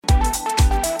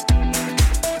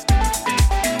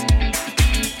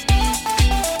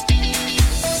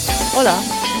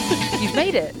Hola. You've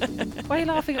made it. Why are you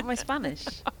laughing at my Spanish?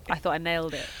 I thought I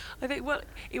nailed it. I think, well,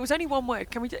 it was only one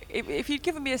word. Can we? If you'd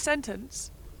given me a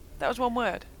sentence, that was one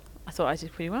word. I thought I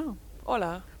did pretty well.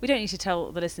 Hola. We don't need to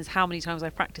tell the listeners how many times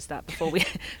I've practiced that before we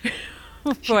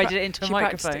before I did it into a She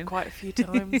practiced microphone. it quite a few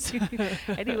times.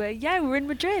 Anyway, yeah, we're in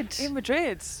Madrid. In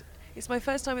Madrid. It's my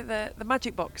first time at the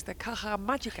Magic Box, the Caja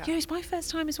Magica. Yeah, it's my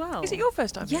first time as well. Is it your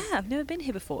first time? Yeah, I've never been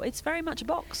here before. It's very much a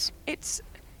box.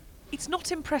 It's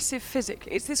not impressive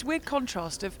physically. It's this weird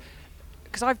contrast of,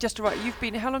 because I've just arrived. You've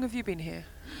been. How long have you been here?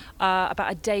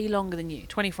 About a day longer than you.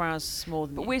 24 hours more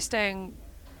than But you. we're staying.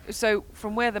 So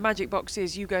from where the Magic Box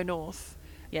is, you go north,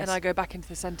 Yes. and I go back into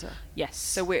the centre. Yes.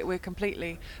 So we're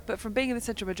completely. But from being in the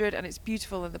centre of Madrid, and it's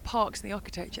beautiful, and the parks and the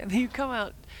architecture, and then you come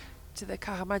out to the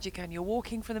Caja Magica, and you're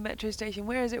walking from the metro station.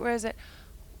 Where is it? Where is it?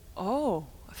 Oh,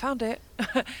 I found it.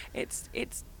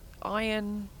 It's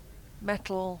iron,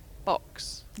 metal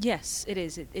box. Yes, it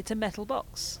is. It's a metal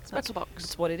box. It's a metal box.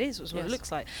 That's what it is. That's what it Yes.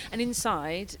 looks like. And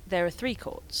inside, there are 3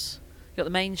 courts. You've got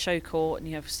the main show court, and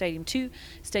you have Stadium 2,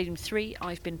 Stadium 3.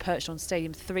 I've been perched on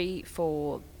Stadium 3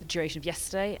 for the duration of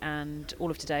yesterday and all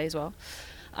of today as well.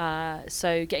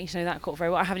 So getting to know that court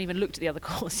very well. I haven't even looked at the other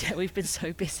courts yet. We've been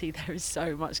so busy. There is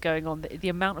so much going on. The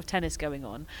amount of tennis going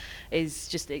on is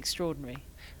just extraordinary.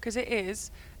 Because it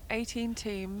is 18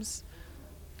 teams,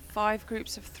 5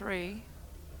 groups of 3.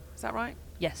 Is that right?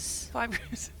 Yes. 5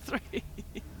 groups of 3.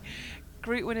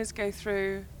 Group winners go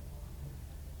through,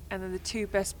 and then the 2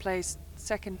 best placed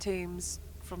second teams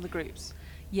from the groups.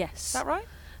 Yes. Is that right?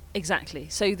 Exactly.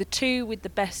 So the 2 with the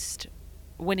best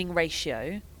winning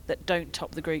ratio that don't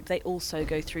top the group, they also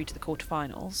go through to the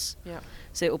quarterfinals. Yeah.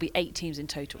 So it will be 8 teams in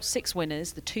total, 6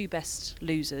 winners, the 2 best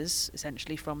losers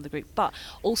essentially from the group. But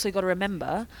also got to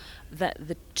remember that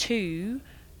the 2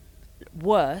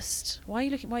 worst. Why are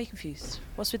you confused?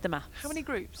 What's with the maths? How many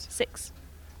groups? 6.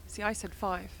 See, I said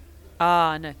 5.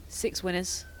 No, 6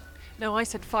 winners. No, I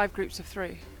said 5 groups of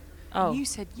 3. Oh, And you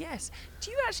said yes. Do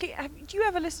you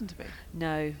ever listen to me?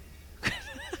 no.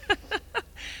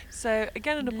 So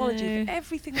again, an apology No. for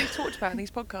everything we've talked about in these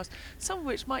podcasts, some of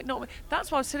which might not. That's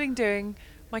why I was sitting doing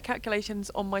my calculations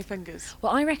on my fingers.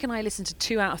 Well, I reckon I listened to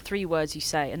 2 out of 3 words you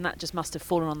say, and that just must have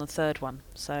fallen on the 3rd one.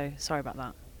 So sorry about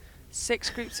that. 6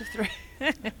 groups of 3.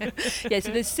 Yeah,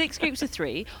 so there's 6 groups of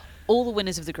 3. All the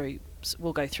winners of the groups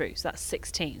will go through. So that's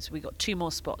 6 teams. We've got 2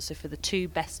 more spots. So for the 2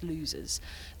 best losers,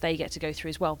 they get to go through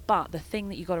as well. But the thing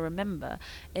that you've got to remember,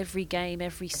 every game,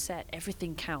 every set,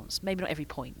 everything counts. Maybe not every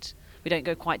point. We don't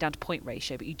go quite down to point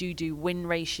ratio, but you do win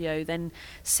ratio, then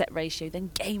set ratio,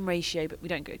 then game ratio, but we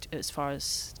don't go as far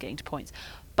as getting to points.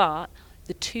 But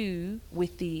the 2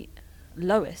 with the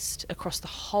lowest across the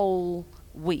whole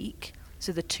week,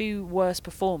 so the 2 worst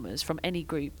performers from any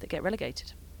group that get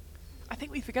relegated. I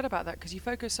think we forget about that because you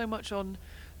focus so much on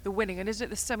the winning, and isn't it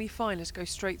the semi-finalists go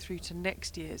straight through to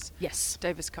next year's Yes.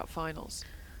 Davis Cup finals?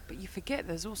 But you forget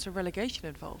there's also relegation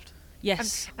involved.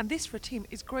 Yes. And this for a team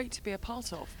is great to be a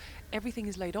part of. Everything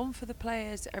is laid on for the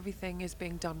players. Everything is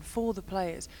being done for the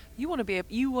players. You want to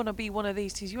be one of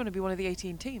these teams. You want to be one of the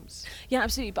 18 teams. Yeah,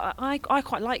 absolutely. But I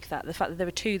quite like that, the fact that there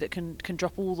are 2 that can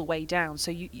drop all the way down.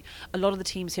 So a lot of the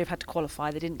teams here have had to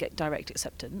qualify. They didn't get direct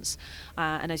acceptance.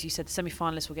 And as you said, the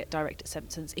semi-finalists will get direct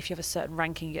acceptance. If you have a certain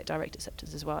ranking, you get direct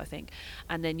acceptance as well, I think.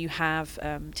 And then you have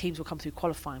teams will come through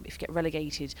qualifying. But if you get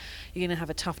relegated, you're going to have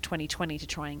a tough 2020 to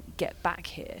try and get back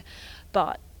here.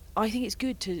 But I think it's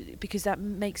good because that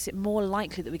makes it more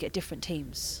likely that we get different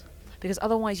teams. Because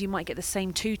otherwise you might get the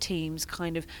same 2 teams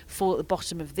kind of fall at the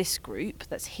bottom of this group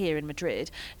that's here in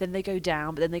Madrid, then they go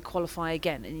down, but then they qualify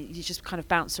again, and you just kind of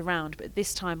bounce around. But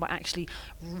this time, by actually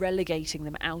relegating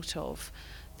them out of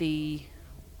the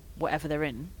whatever they're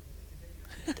in,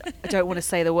 I don't want to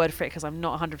say the word for it because I'm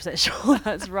not 100% sure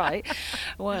that's right.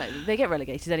 Well, they get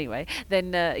relegated anyway.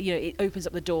 Then it opens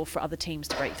up the door for other teams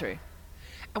to break through.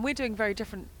 And we're doing very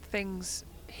different things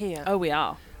here. Oh, we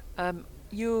are. I don't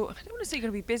want to say you're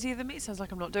going to be busier than me. It sounds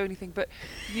like I'm not doing anything, but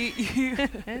you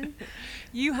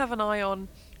you have an eye on,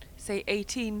 say,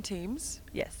 18 teams.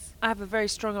 Yes. I have a very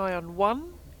strong eye on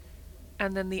 1,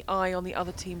 and then the eye on the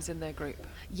other teams in their group.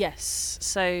 Yes.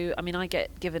 So, I mean, I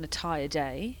get given a tie a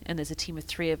day, and there's a team of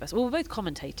 3 of us. Well, we're both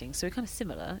commentating, so we're kind of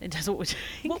similar in terms of what we're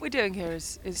doing. What we're doing here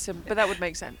is but that would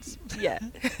make sense. Yeah.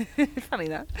 Funny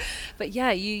that. But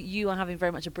yeah, you are having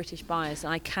very much a British bias,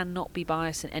 and I cannot be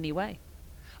biased in any way.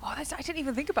 Oh, I didn't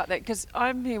even think about that because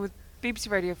I'm here with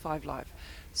BBC Radio 5 Live.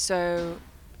 So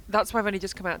that's why I've only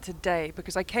just come out today,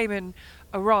 because I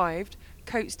arrived,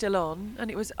 coat still on, and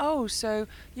it was, so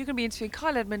you're going to be interviewing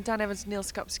Kyle Edmund, Dan Evans, Neil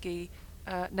Skupski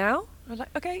now? I was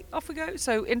like, okay, off we go.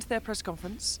 So into their press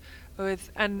conference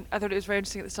and I thought it was very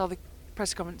interesting at the start of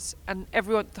press conference, and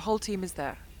everyone, the whole team is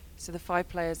there. So the 5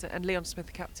 players and Leon Smith,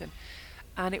 the captain.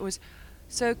 And it was,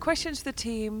 so questions for the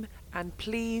team, and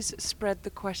please spread the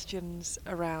questions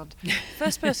around.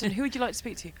 First person, who would you like to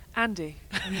speak to? Andy.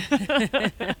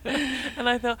 And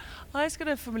I thought, oh, it's got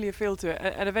a familiar feel to it.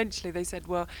 And eventually they said,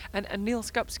 well, and Neil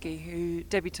Skupski, who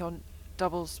debutant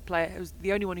doubles player, was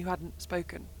the only one who hadn't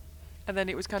spoken. And then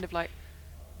it was kind of like,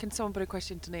 can someone put a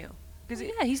question to Neil?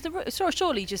 Yeah, he's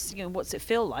surely just, what's it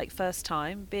feel like first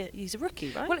time? He's a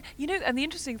rookie, right? Well, and the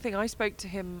interesting thing, I spoke to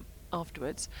him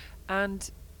afterwards, and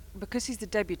because he's the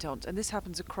debutant, and this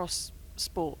happens across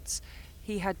sports,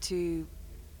 he had to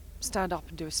stand up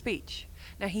and do a speech.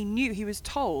 Now, he was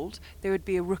told there would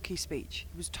be a rookie speech.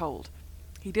 He was told.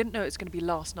 He didn't know it was going to be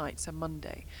last night, so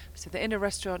Monday. So they're in a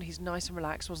restaurant, he's nice and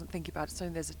relaxed, wasn't thinking about it. So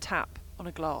there's a tap on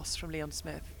a glass from Leon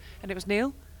Smith. And it was,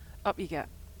 Neil, up you get.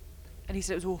 And he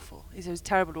said it was awful. He said it was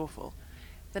terrible, awful.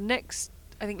 The next,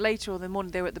 I think later on in the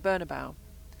morning, they were at the Bernabeu.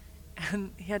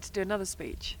 And he had to do another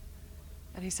speech.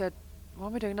 And he said, why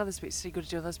am I doing another speech? So you've got to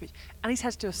do another speech. And he's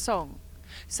had to do a song.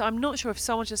 So I'm not sure if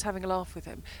someone's just having a laugh with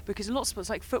him, because in lots of sports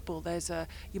like football,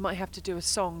 you might have to do a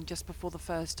song just before the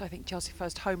first, I think Chelsea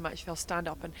first home match, they'll stand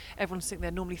up and everyone sitting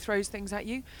there normally throws things at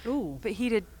you. Ooh. But he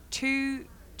did two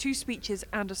speeches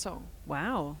and a song.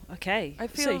 Wow, okay.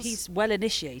 So he's well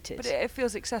initiated. But it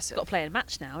feels excessive. Got to play a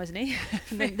match now, isn't he?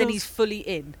 then he's fully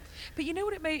in. But you know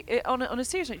what it made, on a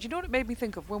serious note, do you know what it made me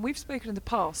think of? When we've spoken in the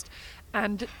past,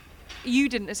 and you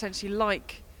didn't essentially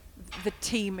like the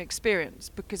team experience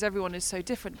because everyone is so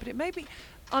different, but it made me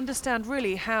understand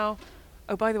really how,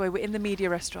 oh, by the way, we're in the media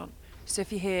restaurant, so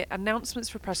if you hear announcements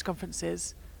for press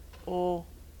conferences or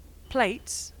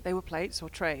plates, they were plates or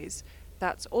trays,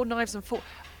 or knives and forks.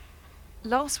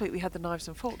 Last week we had the knives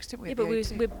and forks, didn't we? Yeah, but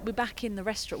we're back in the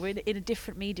restaurant. We're in a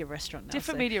different media restaurant now.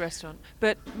 Different media restaurant,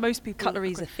 but most people...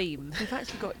 Cutlery's a theme. We've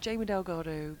actually got Jamie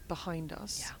Delgado behind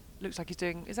us. Yeah. Looks like he's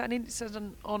doing... Is that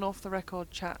an on-off-the-record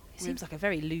chat? It seems like a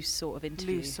very loose sort of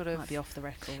interview. Loose sort of... Might be off the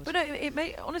record. But no,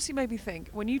 it honestly made me think,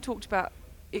 when you talked about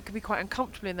it could be quite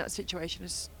uncomfortable in that situation,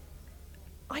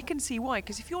 I can see why,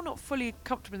 because if you're not fully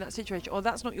comfortable in that situation, or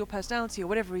that's not your personality, or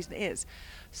whatever reason it is,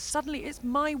 suddenly it's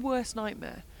my worst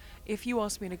nightmare. If you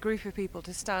ask me in a group of people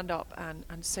to stand up and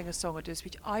sing a song or do a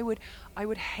speech, I would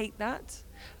hate that.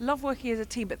 Love working as a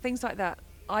team, but things like that,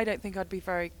 I don't think I'd be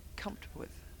very comfortable with.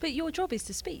 But your job is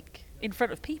to speak in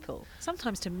front of people,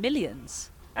 sometimes to millions.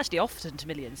 Actually, often to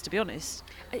millions, to be honest.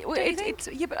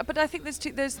 But I think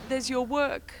there's your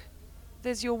work,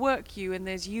 you, and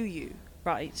there's you.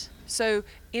 Right. So,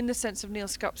 in the sense of Neil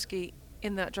Skupski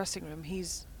in that dressing room,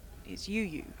 he's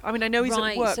you. I mean, I know he's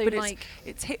at work, so but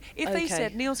if they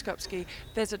said, Neil Skupski,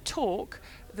 there's a talk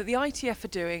that the ITF are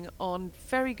doing on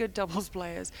very good doubles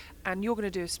players, and you're going to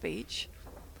do a speech,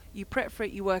 you prep for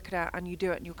it, you work it out, and you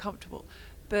do it, and you're comfortable.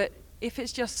 But if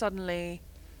it's just suddenly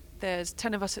there's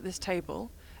 10 of us at this table,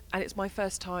 and it's my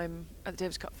first time at the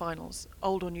Davis Cup finals,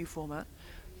 old or new format,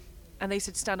 and they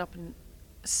said stand up and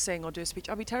sing or do a speech,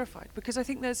 I'd be terrified, because I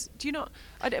think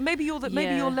maybe you're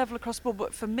level across the board,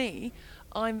 but for me,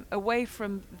 I'm away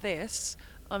from this.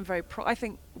 I'm very I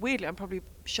think weirdly I'm probably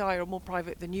shyer or more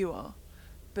private than you are,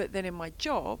 but then in my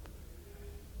job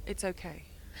it's okay.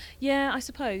 Yeah, I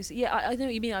suppose. Yeah, I know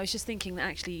what you mean. I was just thinking that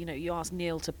actually, you ask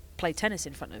Neil to play tennis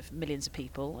in front of millions of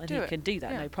people, and he can do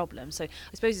that, no problem. So I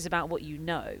suppose it's about what you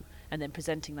know, and then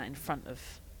presenting that in front of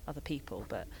other people.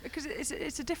 But because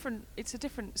it's a different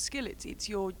skill. It's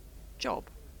your job.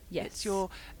 Yes. It's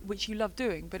which you love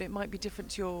doing, but it might be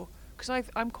different to your. Because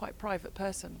I'm quite a private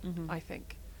person, I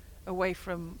think, away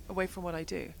from what I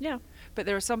do. Yeah. But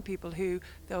there are some people who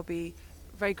they'll be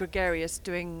very gregarious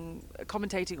doing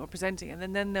commentating or presenting,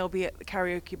 and then they'll be at the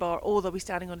karaoke bar, or they'll be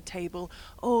standing on a table,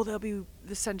 or they'll be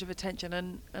the centre of attention,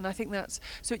 and I think that's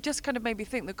so it just kind of made me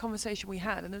think the conversation we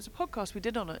had, and there was a podcast we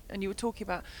did on it, and you were talking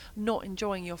about not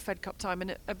enjoying your Fed Cup time,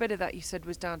 and a bit of that you said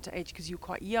was down to age because you were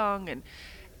quite young, and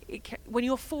when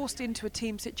you're forced into a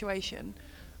team situation,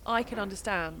 I can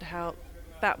understand how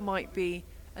that might be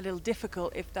a little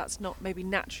difficult if that's not maybe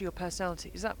naturally your personality.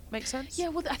 Does that make sense? Yeah,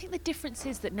 well, I think the difference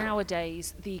is that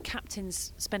nowadays the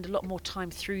captains spend a lot more time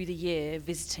through the year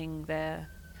visiting their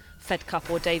Fed Cup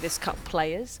or Davis Cup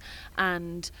players,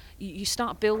 and you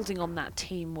start building on that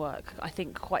teamwork, I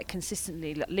think, quite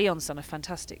consistently. Leon's done a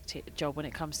fantastic job when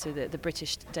it comes to the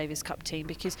British Davis Cup team,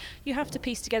 because you have to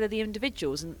piece together the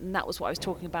individuals, and that was what I was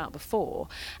talking about before.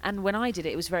 And when I did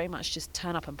it, it was very much just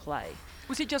turn up and play.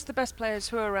 Was it just the best players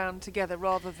who are around together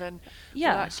rather than,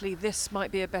 well, actually this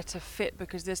might be a better fit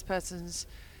because this person's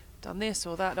done this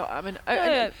or that. I mean,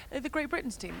 the Great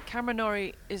Britain's team, Cameron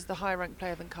Norrie is the higher ranked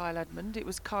player than Kyle Edmund. It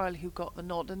was Kyle who got the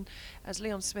nod, and as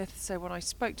Leon Smith said when I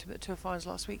spoke to him at the Tour Finals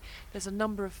last week, there's a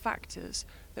number of factors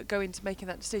that go into making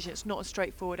that decision. It's not as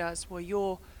straightforward as, well,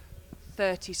 you're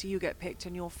 30 so you get picked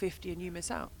and you're 50 and you miss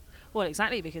out. Well,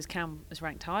 exactly, because Cam is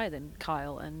ranked higher than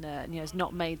Kyle and has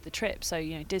not made the trip, so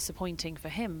disappointing for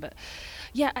him. But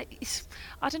yeah,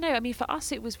 I don't know. I mean, for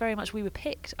us, it was very much we were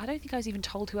picked. I don't think I was even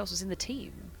told who else was in the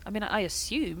team. I mean, I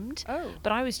assumed,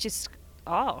 but I was just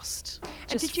asked.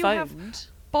 And did you have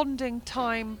bonding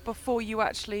time before you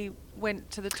actually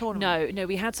went to the tournament? No,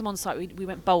 we had some on site. We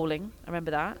went bowling, I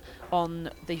remember that, on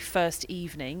the first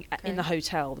evening in the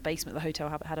hotel. The basement of the hotel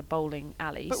had a bowling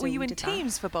alley. But were you in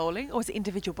teams for bowling, or was it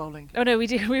individual bowling? Oh no, we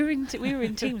did. We were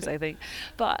in teams, I think.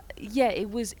 But yeah,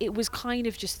 it was kind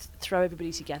of just throw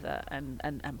everybody together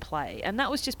and play. And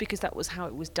that was just because that was how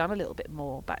it was done a little bit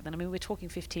more back then. I mean, we're talking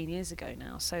 15 years ago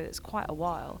now, so it's quite a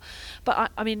while.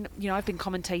 But I mean, I've been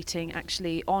commentating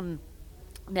actually on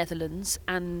Netherlands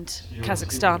and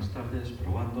Kazakhstan.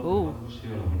 Ooh.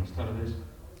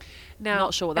 Now,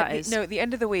 not sure what that is. No, at the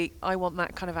end of the week, I want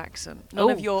that kind of accent. None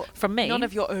of your from me. None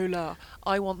of your hola.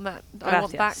 I want that. Gracias. I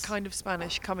want that kind of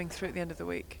Spanish coming through at the end of the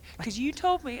week. Because you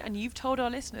told me, and you've told our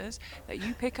listeners, that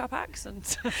you pick up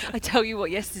accents. I tell you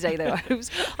what, yesterday though,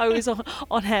 I was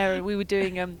on air and we were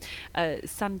doing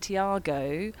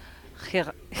Santiago. I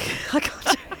can't.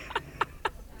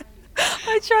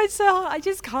 I tried so hard. I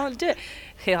just can't do it.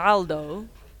 Giraldo.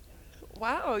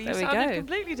 Wow, you sounded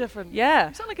completely different. Yeah.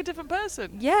 You sound like a different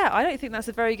person. Yeah, I don't think that's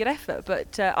a very good effort,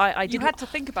 but I did. You had to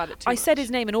think about it too I much. said his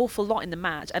name an awful lot in the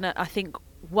match, and I think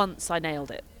once I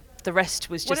nailed it. The rest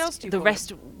was just... What else do you the call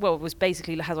rest, him? well, was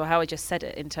basically how I just said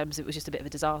it, in terms of it was just a bit of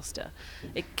a disaster.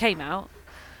 It came out.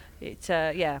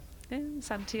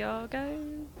 Santiago.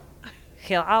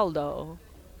 Giraldo.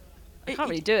 I can't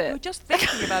really do it. You're just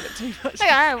thinking about it too much.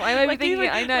 I am. I'm overthinking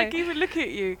it, I know. Like, even looking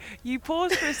at you, you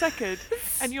pause for a second,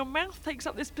 and your mouth takes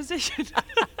up this position.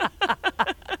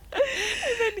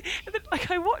 and then, like,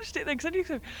 I watched it then, because I knew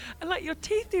so, and like your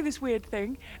teeth do this weird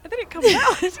thing, and then it comes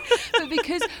out. But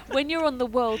because when you're on the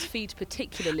world feed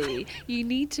particularly, you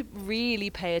need to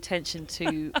really pay attention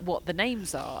to what the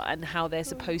names are and how they're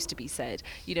supposed to be said.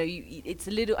 It's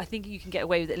a little, I think you can get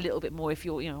away with it a little bit more if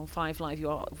you're, on 5 Live, you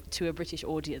are to a British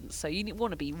audience. So you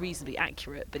want to be reasonably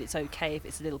accurate, but it's okay if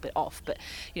it's a little bit off. But,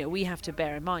 we have to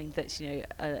bear in mind that,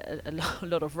 a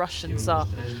lot of Russians are...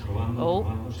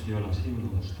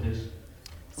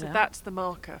 So that's the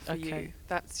marker for you.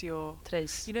 That's your...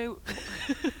 Tres. You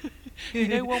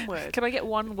know one word. Can I get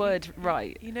one word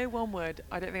right? You know one word.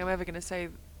 I don't think I'm ever going to say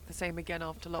the same again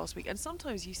after last week. And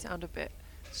sometimes you sound a bit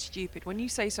stupid. When you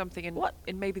say something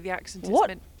in maybe the accent it's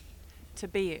meant to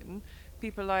be in,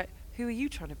 people are like, who are you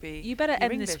trying to be? You better You're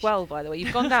end English. this well, by the way.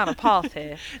 You've gone down a path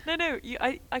here. No,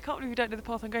 I can't believe you don't know the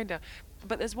path I'm going down.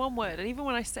 But there's one word, and even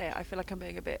when I say it, I feel like I'm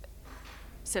being a bit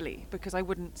silly because I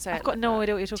wouldn't say it. I've got no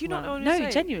idea what you're talking about. Do you not know what I'm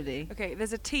saying? Genuinely. Okay,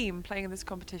 there's a team playing in this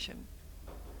competition.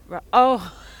 Right.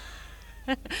 Oh,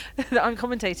 that I'm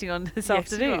commentating on this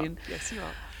afternoon. Yes, you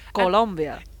are.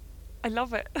 Colombia. I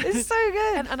love it. It's so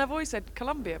good. And I've always said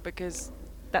Colombia because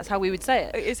that's how we would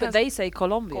say it. But they say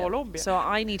Colombia. Colombia. So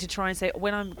I need to try and say,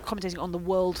 when I'm commentating on the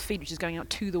world feed, which is going out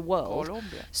to the world.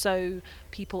 Colombia. So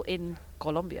people in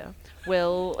Colombia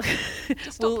will...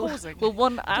 Just stop pausing. Will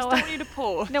 1 hour... Just don't want you to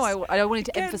pause. No, I wanted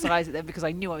to emphasise it then because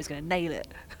I knew I was going to nail it.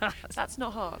 That's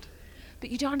not hard. But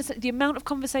you don't understand the amount of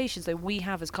conversations that we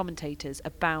have as commentators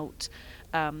about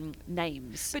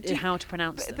names and how to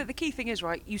pronounce them. But the key thing is,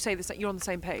 right, you say this, you're on the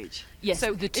same page. Yes,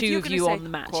 so the two of you on the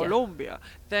match. Colombia,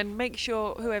 then make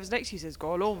sure whoever's next to you says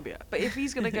Colombia. But if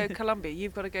he's going to go Colombia,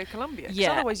 you've got to go Colombia. Because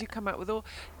otherwise you come out with all...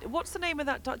 What's the name of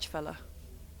that Dutch fella?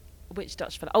 Which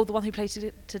Dutch fella? Oh, the one who played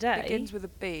today? Begins with a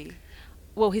B.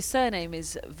 Well, his surname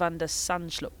is Van der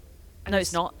Sandschlup. No,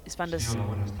 it's not. It's Van der...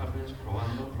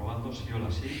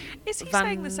 Is he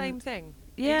saying the same thing?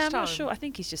 Yeah, I'm not sure. I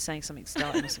think he's just saying something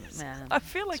starting or something. Yeah, I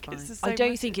feel like it's the same I don't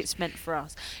message. think it's meant for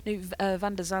us. No,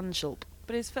 Van der Zandschulp.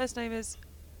 But his first name is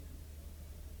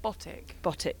Botic.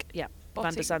 Botic, yeah.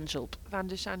 Van der Zandschulp. Van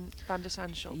der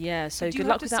Sandschulp. Yeah, so good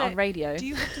luck with that on radio. Do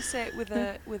you have to say it with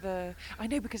a... I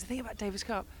know, because the thing about Davis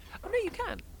Cup... Oh, no, you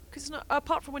can. Because it's not...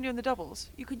 Apart from when you're in the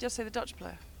doubles, you can just say the Dutch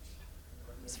player.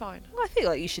 It's fine. Well, I feel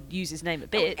like you should use his name a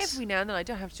bit. Every now and then. I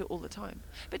don't have to all the time.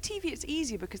 But TV, it's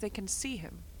easier because they can see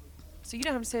him. So you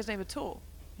don't have to say his name at all.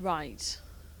 Right.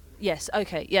 Yes,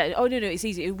 okay. Yeah. Oh, no, it's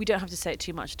easy. We don't have to say it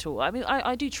too much at all. I mean,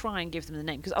 I do try and give them the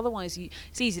name because otherwise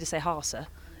it's easy to say Harsa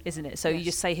isn't it? So you Yes.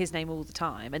 just say his name all the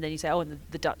time, and then you say, oh, and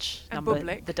the Dutch And number,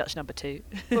 Bublik. the Dutch number 2.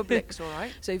 Bublik's all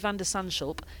right. So Van der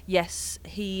Sandschulp, yes,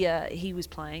 he was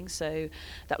playing, so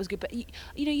that was good. But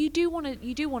you do want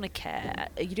to care,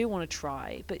 you do want to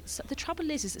try. But the trouble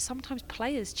is that sometimes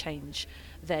players change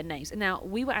their names. And now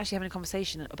we were actually having a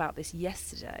conversation about this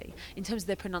yesterday in terms of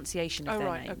their pronunciation of Oh, their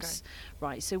right, names.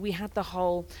 Right. So we had the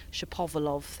whole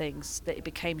Shapovalov things that it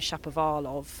became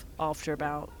Shapovalov after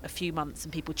about a few months,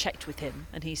 and people checked with him,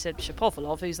 and he said,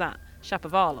 "Shapovalov, who's that?"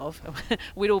 Shapovalov.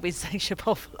 We'd all been saying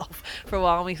Shapovalov for a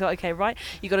while, and we thought, okay, right,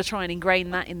 you've got to try and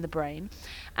ingrain that in the brain.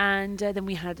 And then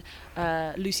we had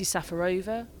Lucy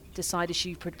Safarova decided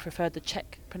she preferred the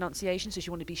Czech pronunciation, so she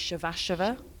wanted to be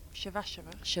Shavashava.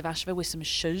 Shavashava with some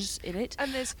shuz in it.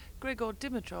 And there's Grigor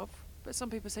Dimitrov, but some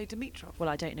people say Dimitrov. Well,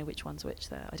 I don't know which one's which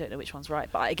there. I don't know which one's right.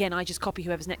 But again, I just copy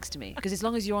whoever's next to me, because as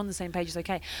long as you're on the same page, it's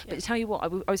okay. But to tell you what,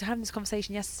 I was having this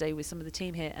conversation yesterday with some of the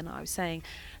team here, and I was saying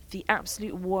the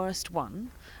absolute worst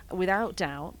one, without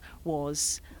doubt,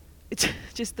 was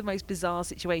just the most bizarre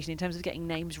situation in terms of getting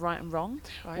names right and wrong.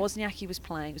 Right. Wozniacki was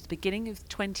playing, it was the beginning of the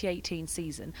 2018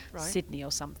 season, Right. Sydney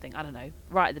or something, I don't know,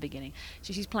 right at the beginning.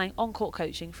 So she's playing on-court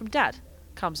coaching from Dad.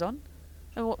 Comes on.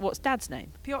 And what's Dad's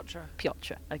name? Piotr.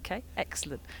 Piotr. Okay,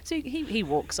 excellent. So he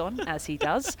walks on, as he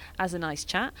does, as a nice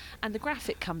chat, and the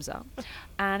graphic comes up,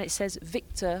 and it says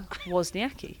Victor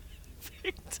Wozniacki.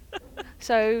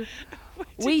 So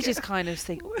we just kind of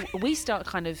think, we start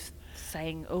kind of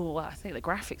saying, oh, well, I think the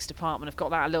graphics department have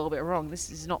got that a little bit wrong. This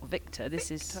is not Victor, this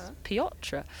is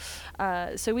Piotr.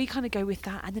 So we kind of go with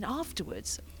that, and then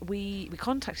afterwards we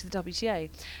contacted the WTA,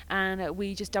 and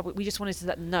we just wanted to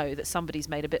let them know that somebody's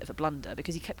made a bit of a blunder,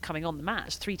 because he kept coming on the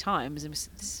match 3 times and was,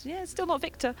 it's still not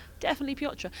Victor, definitely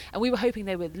Piotr. And we were hoping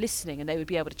they were listening and they would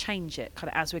be able to change it kind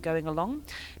of as we're going along.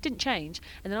 Didn't change,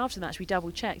 and then after the match we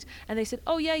double checked, and they said,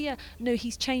 oh yeah, no,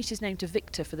 he's changed his name to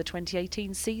Victor for the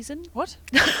 2018 season. What?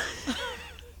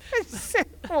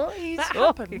 What are you That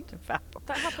talking happened? about?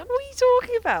 That happened? What are you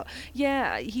talking about?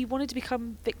 Yeah, he wanted to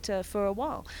become Victor for a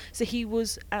while. So he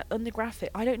was on the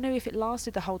graphic. I don't know if it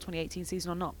lasted the whole 2018 season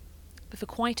or not, but for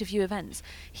quite a few events,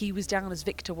 he was down as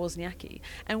Victor Wozniacki.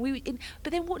 And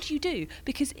but then what do you do?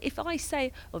 Because if I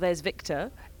say, well, there's Victor,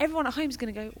 everyone at home is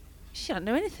going to go, she doesn't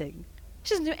know anything.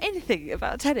 She doesn't know anything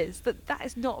about tennis. That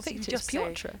is not So you Victor, just it's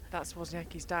Piotr. say that's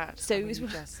Wozniacki's dad. So I mean, it's you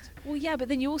just... Well, yeah, but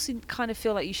then you also kind of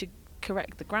feel like you should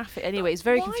correct the graphic. Anyway, it's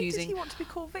very confusing. Why did he want to be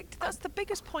called Victor? That's the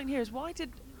biggest point here, is why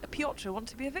did Piotr want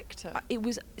to be a Victor? It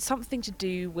was something to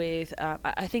do with,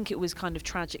 I think it was kind of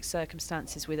tragic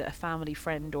circumstances with a family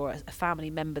friend or a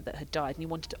family member that had died, and he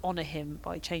wanted to honour him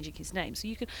by changing his name. So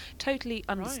you can totally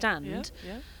understand. Right,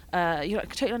 yeah. You know,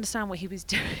 totally understand what he was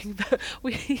doing, but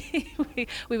we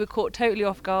were caught totally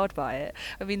off guard by it.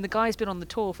 I mean, the guy's been on the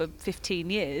tour for 15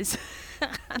 years,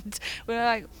 and we're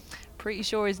like, pretty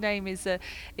sure his name is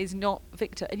not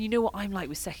Victor. And you know what I'm like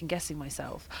with second guessing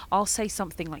myself? I'll say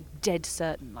something like dead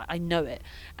certain, like I know it,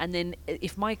 and then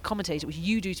if my commentator, which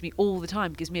you do to me all the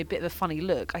time, gives me a bit of a funny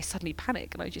look, I suddenly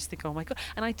panic and I just think, oh my god.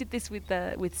 And I did this with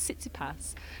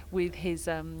Tsitsipas, with his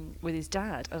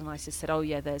dad, and I just said, oh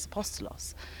yeah, there's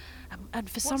Apostolos. And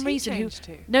for some reason,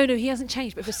 no, he hasn't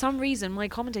changed. But for some reason, my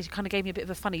commentator kind of gave me a bit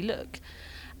of a funny look,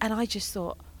 and I just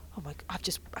thought, oh my, I've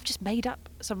just made up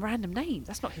some random name.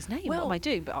 That's not his name. Well, what am I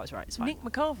doing? But I was right. It's fine. Nick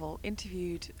McCarville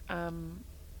interviewed Stefanos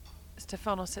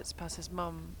Tsitsipas'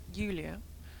 mum, Yulia,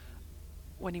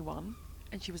 when he won,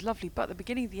 and she was lovely. But at the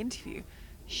beginning of the interview,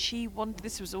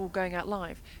 this was all going out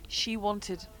live, she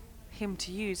wanted him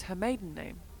to use her maiden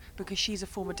name because she's a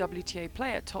former WTA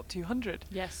player, top 200.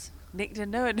 Yes. Nick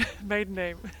didn't know her maiden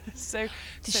name. Did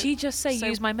she just say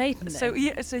use my maiden name? So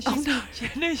yeah, so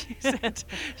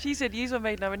she said use my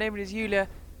maiden name. My name is Yulia,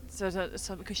 so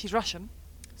because she's Russian,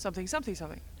 something.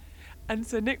 And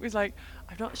so Nick was like,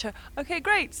 I'm not sure. Okay,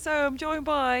 great. So I'm joined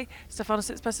by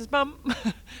Stefanos Tsitsipas' mum,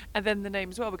 and then the name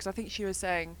as well, because I think she was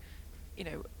saying, you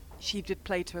know, she did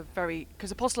play to a very,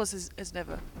 because Apostolos has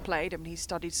never played. I mean, he's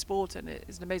studied sport and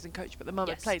is an amazing coach, but the mum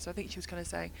had played, so I think she was kind of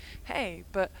saying, hey,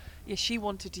 but yeah, she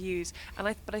wanted to use, but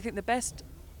I think the best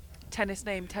tennis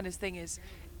thing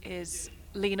is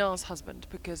Li Na's husband,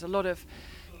 because a lot of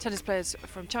tennis players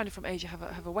from China, from Asia,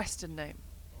 have a Western name,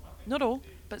 not all,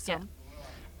 but some,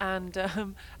 and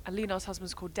Li Na's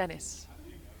husband's called Dennis.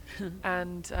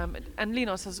 And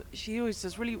Lena says she always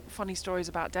does really funny stories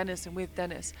about Dennis and with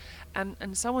Dennis, and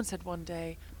someone said one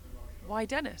day, why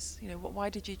Dennis? You know, why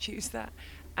did you choose that?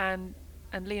 And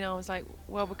Lena was like,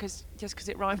 well, because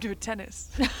it rhymed with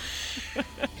tennis.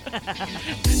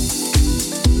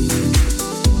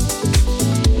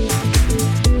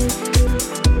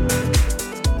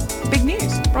 Big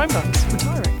news, Brian Burns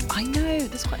retiring. I know.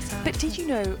 That's quite sad. But did you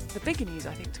know the bigger news,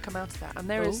 I think, to come out of that? And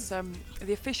there is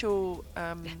the official...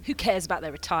 Who cares about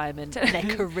their retirement and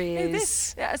their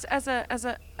careers? As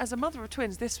a mother of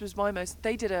twins, this was my most...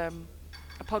 They did a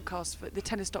podcast, for the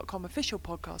Tennis.com official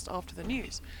podcast after the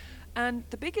news. And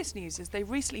the biggest news is they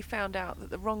recently found out that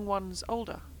the wrong one's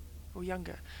older or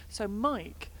younger. So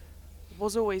Mike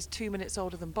was always 2 minutes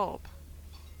older than Bob.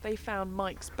 They found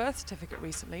Mike's birth certificate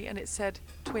recently and it said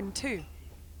twin 2.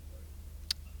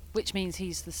 Which means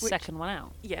he's the second one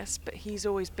out. Yes, but he's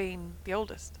always been the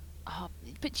oldest. Oh,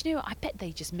 but you know, I bet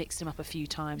they just mixed him up a few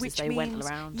times Which as they went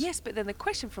around. Yes, but then the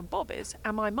question from Bob is,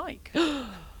 am I Mike?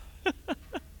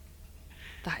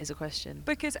 That is a question.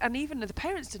 Because, and even the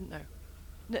parents didn't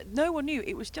know. No one knew.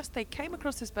 It was just they came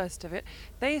across this birth certificate.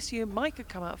 They assumed Mike had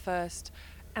come out first,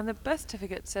 and the birth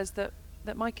certificate says that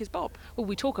Mike is Bob. Well,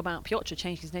 we talk about Piotr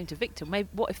changing his name to Victor. Maybe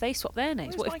what if they swap their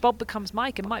names? What What is if Bob becomes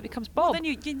Mike and Mike becomes Bob? Well, then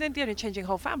you're only changing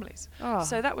whole families. Oh.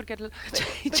 So that would get a little...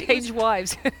 but Change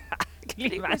wives. Can you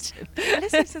imagine?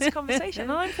 Listening to this conversation,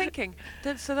 and I'm thinking...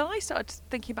 So then I started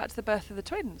thinking back to the birth of the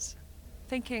twins.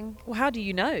 Thinking... Well, how do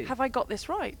you know? Have I got this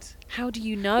right? How do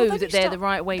you know that they're the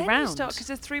right way round? Because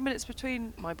there's 3 minutes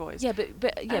between my boys. Yeah,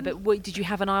 but did you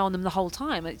have an eye on them the whole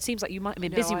time? It seems like you might have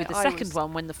been busy with the second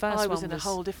one when the first one was... I was in a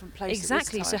whole different place.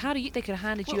 Exactly. So how do you? They could have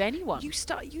handed you anyone. You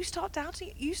start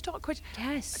doubting. You start questioning.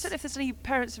 Yes. I don't know if there's any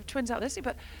parents of twins out there listening,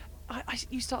 but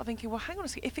you start thinking, well, hang on a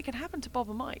second. If it can happen to Bob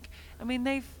and Mike, I mean,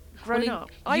 they've grown up.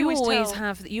 You always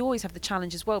have the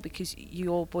challenge as well because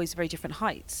your boys are very different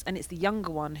heights, and it's the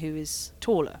younger one who is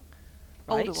taller.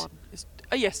 Right? Older one is...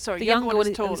 Oh, yes, sorry. The younger one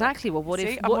is taller. Exactly. Well, what See,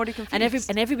 if... I'm already confused.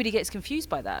 And everybody gets confused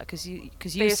by that because you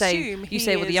say,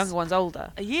 well, the younger one's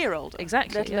older. A year older.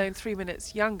 Exactly. Let alone 3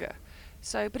 minutes younger.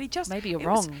 So, but he just... Maybe you're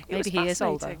wrong. Maybe he is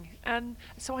older. And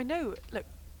so I know, look,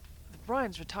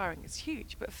 Brian's retiring is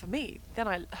huge, but for me, then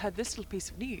I heard this little piece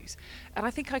of news, and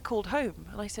I think I called home,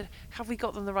 and I said, have we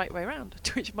got them the right way round?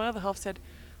 To which my other half said,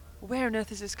 where on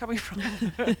earth is this coming from?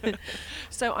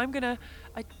 So I'm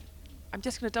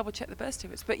just going to double check the birth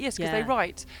certificates. But yes, because they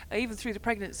write, even through the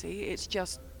pregnancy, it's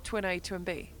just twin A, twin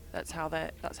B. That's how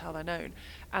they're known.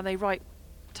 And they write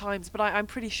times, but I'm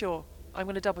pretty sure. I'm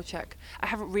going to double check. I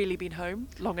haven't really been home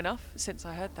long enough since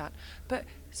I heard that. But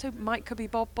so Mike could be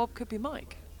Bob, Bob could be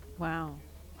Mike. Wow.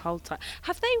 Hold tight.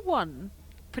 Have they won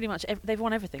pretty much, they've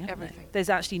won everything, haven't Everything. they? There's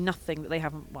actually nothing that they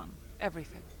haven't won.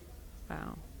 Everything.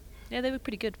 Wow. Yeah, they were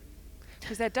pretty good.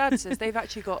 Because their dad says they've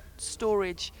actually got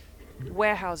storage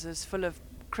warehouses full of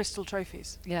crystal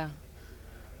trophies. Yeah.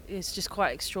 It's just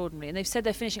quite extraordinary. And they've said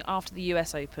they're finishing after the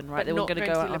US Open, right? But They were not going to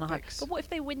going go to out the on a high. Olympics. But what if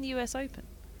they win the US Open?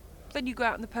 Then you go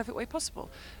out in the perfect way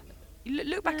possible. You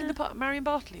look back in the part, Marion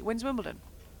Bartley wins Wimbledon.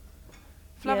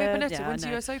 Flavio Bonetta wins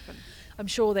the US Open. I'm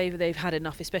sure they've had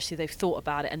enough, especially they've thought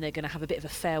about it and they're going to have a bit of a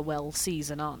farewell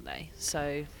season, aren't they?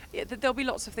 So yeah, there'll be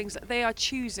lots of things. They are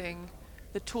choosing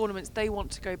the tournaments they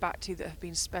want to go back to that have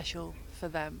been special for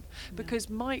them. Because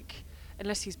Mike,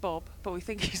 unless he's Bob, but we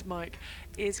think he's Mike,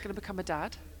 is going to become a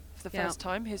dad for the first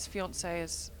time. His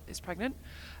fiancée is pregnant.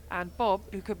 And Bob,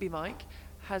 who could be Mike,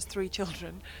 has 3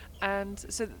 children. And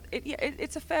so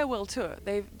it's a farewell tour.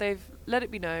 They've let it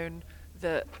be known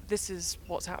that this is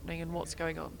what's happening and what's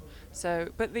going on. So,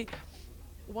 but the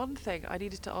one thing I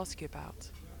needed to ask you about,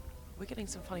 we're getting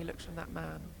some funny looks from that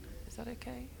man. Is that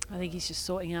okay? I think he's just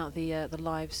sorting out the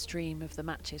live stream of the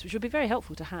matches, which would be very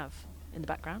helpful to have in the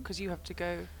background. Because you have to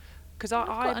go. Because I've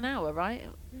got an hour, right?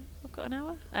 I've got an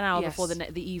hour. An hour Yes. before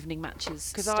the evening matches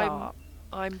start. Because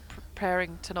I'm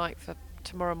preparing tonight for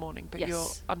tomorrow morning, but you're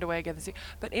underway again this week.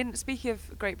 But speaking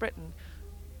of Great Britain,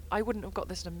 I wouldn't have got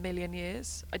this in a million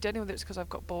years. I don't know whether it's because I've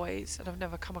got boys and I've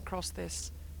never come across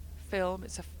this film.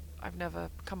 I've never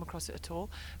come across it at all.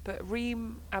 But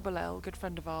Reem Abulel, good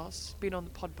friend of ours, been on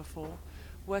the pod before,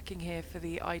 working here for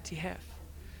the ITF,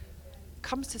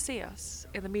 comes to see us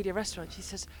in the media restaurant. She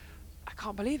says, I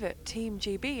can't believe it, Team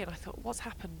GB. And I thought, what's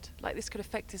happened? Like, this could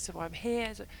affect us if I'm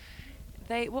here. So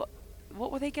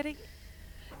what were they getting?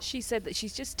 She said that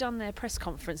she's just done their press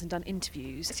conference and done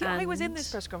interviews. See, I was in this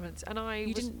press conference and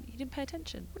you didn't pay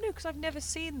attention. Well, no, because I've never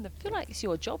seen them. I feel like it's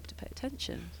your job to pay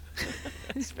attention.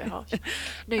 It's a bit harsh.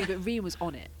 No, but Reem was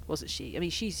on it, wasn't she? I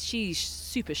mean, she's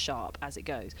super sharp as it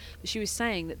goes. But she was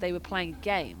saying that they were playing a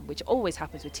game, which always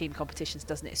happens with team competitions,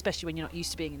 doesn't it? Especially when you're not used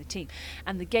to being in a team.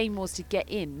 And the game was to get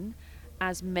in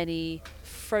as many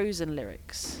Frozen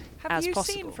lyrics as possible. Have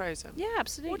you seen Frozen? Yeah,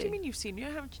 absolutely. What do you mean you've seen? You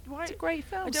haven't. Why? It's a great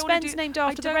film. Spen's Spen's named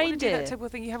after the reindeer. I don't want to do that typical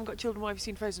thing. You haven't got children. Why have you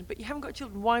seen Frozen? But you haven't got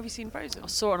children. Why have you seen Frozen? I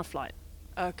saw it on a flight.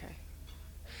 Okay.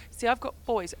 See, I've got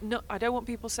boys. No, I don't want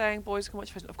people saying boys can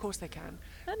watch Frozen. Of course they can.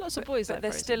 And lots of boys but like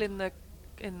they're Frozen. still in the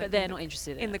But they're not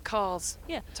interested in the it. cars.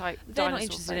 Yeah, type. they're not dinosaur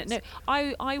interested in it. things. No, I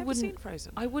Never wouldn't. seen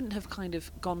Frozen. I wouldn't have kind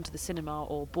of gone to the cinema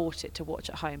or bought it to watch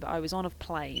at home. But I was on a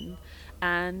plane,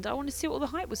 and I wanted to see what all the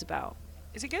hype was about.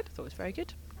 Is it good? I thought it was very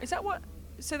good. Is that what?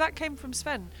 So that came from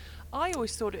Sven. I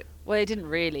always thought it. Well, it didn't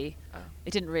really. Oh.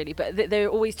 It didn't really. But there are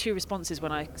always two responses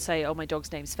when I say, "Oh, my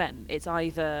dog's name's Sven." It's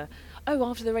either, "Oh,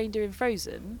 after the reindeer in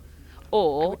Frozen," I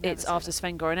or would never it's say after that.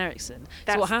 Sven Goran Eriksson.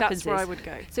 That's, So what happens that's where is, I would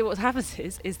go. So what happens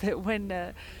is that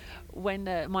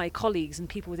when my colleagues and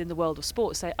people within the world of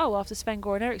sport say, "Oh, after Sven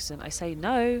Goran Eriksson," I say,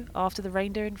 "No, after the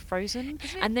reindeer in Frozen."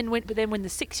 And then when the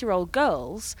 6-year-old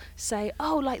girls say,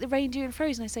 "Oh, like the reindeer in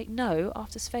Frozen," I say, "No,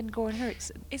 after Sven Goran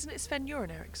Eriksson." Isn't it Sven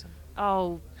Göran Eriksson?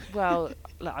 Oh, well,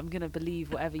 look, I'm going to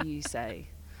believe whatever you say.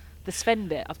 The Sven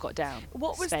bit I've got down.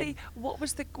 What was Sven.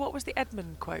 the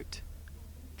Edmund quote?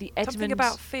 The Edmund, Something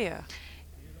about fear.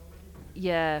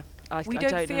 Yeah, We I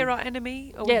don't fear know. our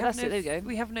enemy. Or Yeah, we have that's no it, there you go.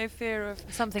 We have no fear of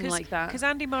Something like that. Because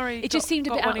Andy Murray. It just seemed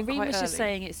a bit out. Reem Reem was just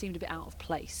saying it seemed a bit out of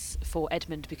place for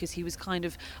Edmund because he was kind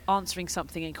of answering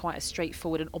something in quite a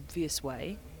straightforward and obvious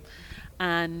way,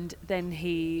 and then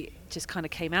he just kind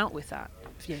of came out with that.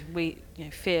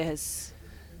 Fear has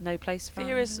no place for.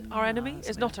 Fear is our enemy. Is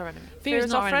something not our enemy. Fear is our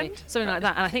not our friend. enemy. Something like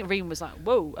that. And I think Reem was like,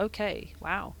 "Whoa, okay,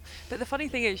 wow." But the funny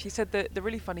thing is, she said that the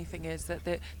really funny thing is that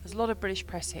there's a lot of British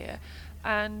press here,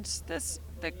 and there's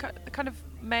the kind of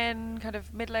men, kind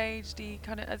of middle-aged,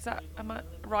 am I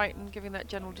right in giving that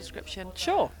general description?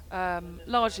 Sure.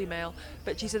 Largely male.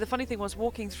 But she said the funny thing was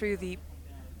walking through the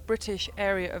British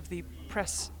area of the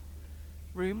press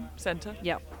room centre.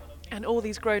 Yeah. And all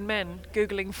these grown men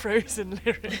Googling Frozen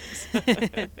lyrics.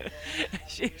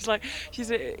 She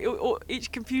said,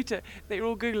 each computer, they were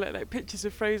all Googling like pictures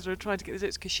of Frozen and trying to get the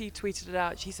lyrics because she tweeted it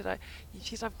out. She said,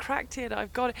 I've cracked it,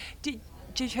 I've got it.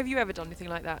 Have you ever done anything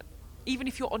like that? Even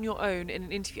if you're on your own in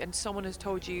an interview and someone has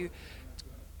told you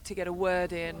to get a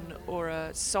word in or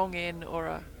a song in or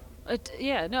a... I've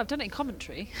done it in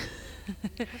commentary.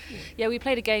 Yeah, we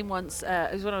played a game once.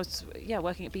 It was when I was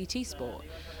working at BT Sport,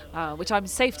 which I'm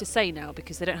safe to say now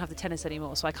because they don't have the tennis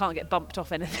anymore, so I can't get bumped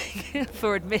off anything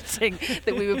for admitting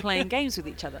that we were playing games with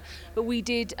each other. But we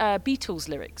did Beatles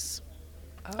lyrics.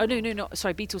 Oh no, not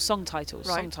sorry, Beatles song titles.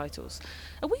 Right. Song titles,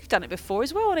 and we've done it before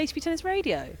as well on ATP Tennis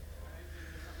Radio.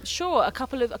 Sure, a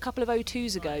couple of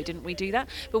O2s ago, didn't we do that?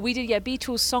 But we did,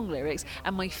 Beatles song lyrics,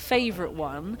 and my favourite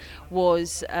one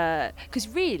was because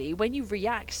really, when you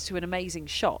react to an amazing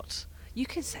shot, you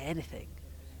can say anything.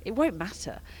 It won't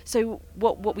matter. So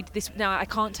what we did this now, I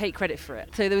can't take credit for it.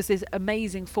 So there was this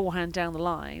amazing forehand down the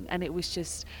line, and it was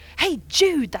just, "Hey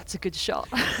Jude, that's a good shot."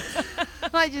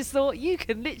 I just thought you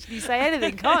can literally say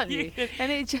anything, can't you?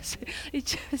 And it just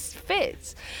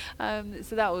fits.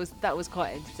 So that was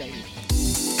quite entertaining.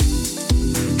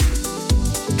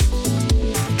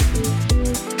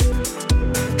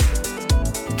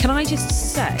 Can I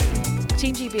just say,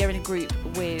 Team GB are in a group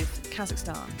with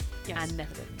Kazakhstan and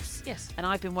Netherlands. Yes. And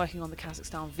I've been working on the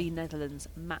Kazakhstan v Netherlands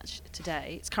match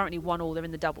today. It's currently 1-1. They're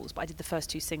in the doubles, but I did the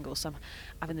first 2 singles, so I'm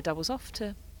having the doubles off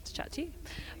to chat to you.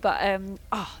 But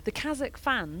the Kazakh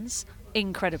fans,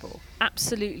 incredible,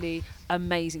 absolutely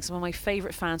amazing. Some of my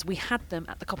favourite fans. We had them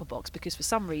at the Copper Box because for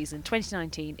some reason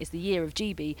 2019 is the year of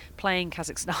GB playing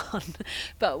Kazakhstan,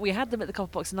 but we had them at the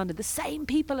Copper Box in London. The same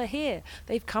people are here.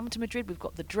 They've come to Madrid. We've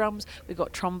got the drums, we've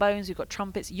got trombones, we've got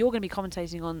trumpets. You're going to be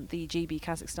commentating on the GB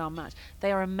Kazakhstan match.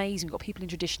 They are amazing. We've got people in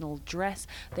traditional dress.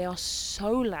 They are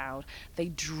so loud. They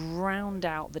drowned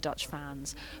out the Dutch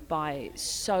fans by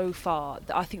so far.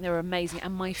 I think they're amazing.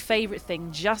 And my favourite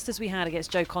thing, just as we had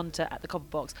against Joe Conter at the Copper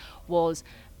Box, was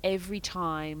every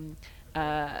time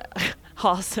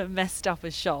Hasa messed up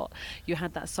a shot, you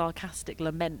had that sarcastic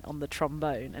lament on the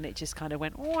trombone, and it just kind of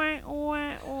went wah,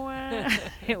 wah, wah.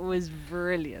 It was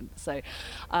brilliant. So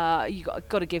you got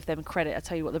to give them credit. I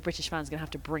tell you what, the British fans are going to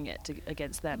have to bring it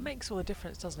against them. It makes all the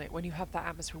difference, doesn't it, when you have that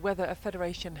atmosphere, whether a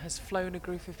federation has flown a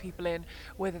group of people in,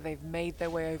 whether they've made their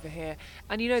way over here.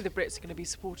 And you know the Brits are going to be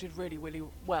supported really, really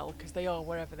well because they are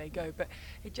wherever they go. But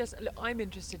it just, look, I'm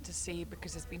interested to see,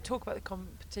 because there's been talk about the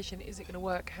competition. Is it going to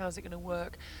work? How's it going to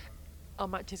work? Are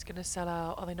matches going to sell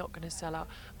out? Are they not going to sell out?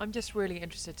 I'm just really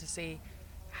interested to see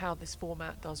how this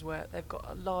format does work. They've got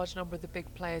a large number of the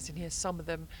big players in here. Some of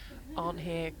them aren't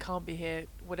here, can't be here,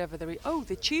 whatever they're... Oh,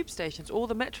 the tube stations, all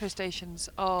the metro stations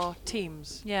are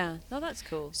teams. Yeah, no, that's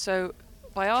cool. So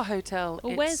by our hotel,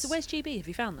 Well, where's GB? Have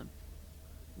you found them?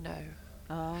 No.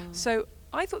 Oh. So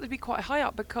I thought they'd be quite high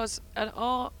up because at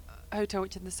our hotel,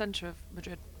 which is in the centre of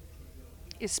Madrid,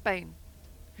 is Spain.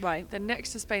 Right. Then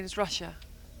next to Spain is Russia.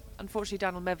 Unfortunately,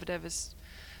 Daniel Medvedev has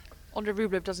Andrei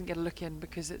Rublev doesn't get a look in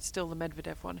because it's still the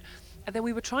Medvedev one. And then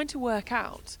we were trying to work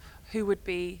out who would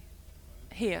be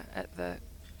here at the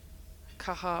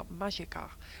Caja Magica.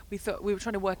 We were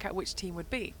trying to work out which team would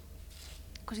be.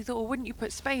 Because we thought, well, wouldn't you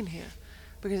put Spain here?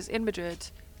 Because it's in Madrid.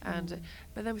 And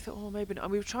but then we thought, oh, maybe not.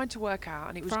 And we were trying to work out,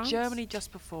 and it was France? Germany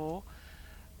just before.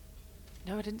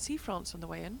 No, I didn't see France on the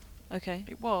way in. Okay.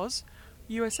 It was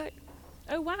USA.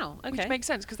 Oh, wow. Okay. Which makes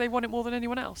sense because they won it more than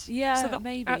anyone else. Yeah, so that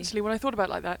maybe. Actually, when I thought about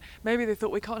it like that, maybe they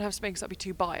thought we can't have Spain because that'd be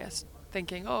too biased.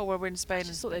 Thinking, oh, well, we're in Spain. I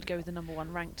just thought they'd go with the number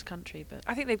 1 ranked country, but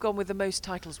I think they've gone with the most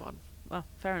titles won. well,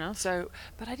 fair enough. So,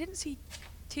 but I didn't see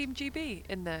Team GB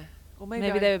in there. Or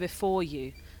maybe they were before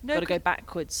you. No, Got to go 'cause-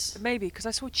 backwards. Maybe because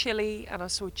I saw Chile and I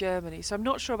saw Germany. So I'm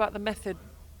not sure about the method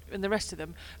and the rest of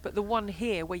them. But the one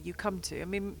here where you come to, I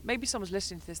mean, maybe someone's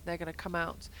listening to this and they're going to come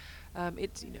out.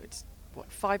 It's what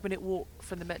 5-minute walk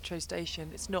from the metro station.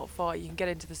 It's not far. You can get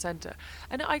into the centre.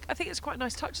 And I think it's quite a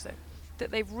nice touch though that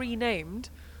they've renamed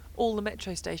all the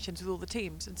metro stations with all the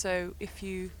teams. And so if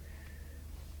you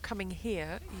coming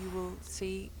here, you will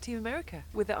see Team America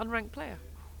with their unranked player.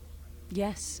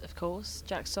 Yes, of course.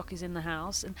 Jack Sock is in the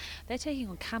house, and they're taking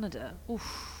on Canada.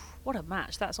 Oof, what a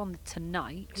match. That's on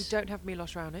tonight. Who don't have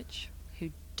Milos Raonic.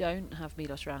 Who don't have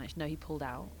Milos Raonic. No, he pulled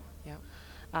out. Yeah.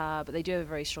 But they do have a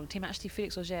very strong team. Actually,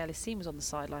 Felix Auger-Aliassime was on the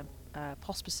sideline.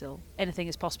 Pospisil. Anything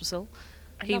is Pospisil.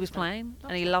 He was playing,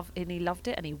 and he loved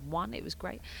it, and he won. It was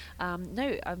great.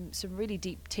 Some really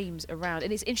deep teams around,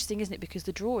 and it's interesting, isn't it? Because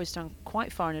the draw is done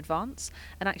quite far in advance,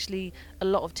 and actually a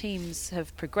lot of teams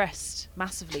have progressed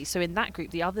massively. So in that group,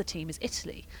 the other team is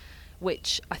Italy,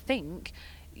 which I think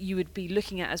you would be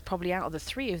looking at as probably out of the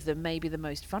 3 of them, maybe the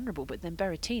most vulnerable. But then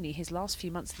Berrettini, his last few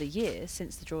months of the year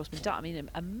since the draw's been done, I mean,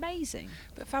 amazing.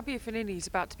 But Fabio Fognini is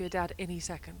about to be a dad any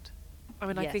second. I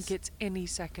mean, I think Yes. it's any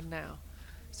second now.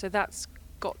 So that's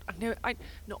got.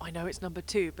 I know it's number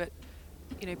 2, but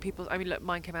people. I mean, look,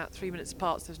 mine came out 3 minutes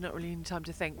apart, so there's not really any time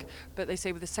to think. But they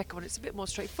say with the second one, it's a bit more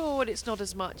straightforward. It's not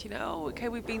as much, oh, okay,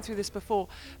 we've been through this before.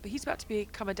 But he's about to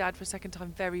become a dad for a second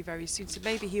time very, very soon. So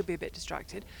maybe he'll be a bit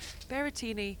distracted.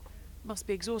 Berrettini must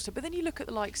be exhausted. But then you look at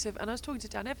the likes of, and I was talking to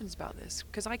Dan Evans about this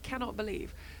because I cannot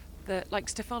believe that, like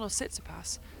Stefanos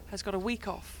Tsitsipas has got a week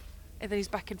off. And then he's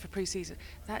back in for pre-season.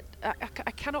 That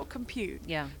I cannot compute.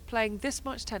 Yeah. Playing this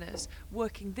much tennis,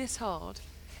 working this hard,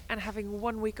 and having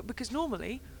 1 week, because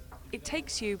normally it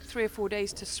takes you 3 or 4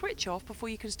 days to switch off before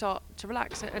you can start to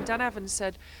relax. And Dan Evans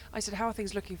said, I said, how are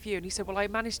things looking for you? And he said, well, I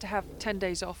managed to have 10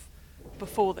 days off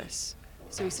before this.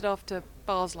 So he said, after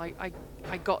Basel,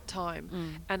 I got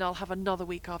time, and I'll have another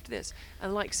week after this. And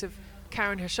the likes of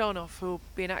Karen Khachanov, who will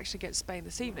be in action against Spain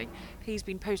this evening, he's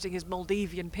been posting his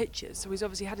Maldivian pictures, so he's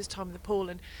obviously had his time in the pool.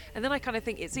 And then I kind of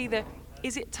think it's either,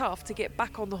 is it tough to get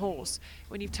back on the horse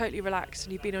when you've totally relaxed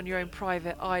and you've been on your own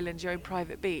private island, your own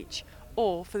private beach,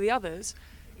 or for the others,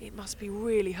 it must be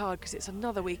really hard because it's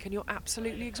another week and you're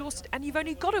absolutely exhausted, and you've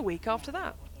only got a week after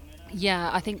that. Yeah,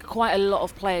 I think quite a lot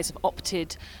of players have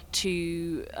opted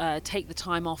to take the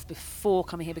time off before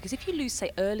coming here, because if you lose,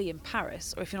 say, early in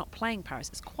Paris, or if you're not playing Paris,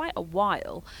 it's quite a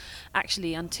while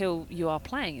actually until you are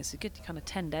playing. It's a good kind of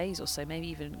 10 days or so, maybe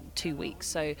even 2 weeks.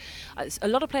 So a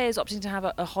lot of players opting to have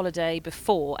a holiday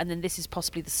before, and then this is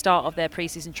possibly the start of their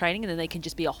pre-season training, and then they can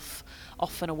just be off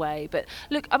and away. But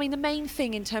look, I mean, the main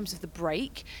thing in terms of the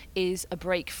break is a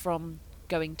break from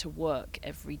going to work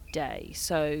every day.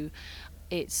 So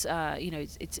it's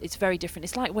it's very different.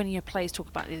 It's like when your players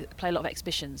play a lot of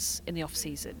exhibitions in the off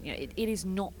season. It is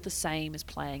not the same as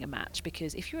playing a match,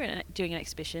 because if you're doing an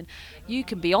exhibition, you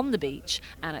can be on the beach,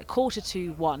 and at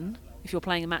 1:45, if you're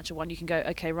playing a match at 1, you can go,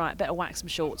 okay, right, better whack some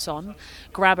shorts on,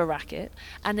 grab a racket,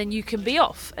 and then you can be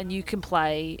off and you can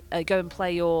go and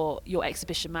play your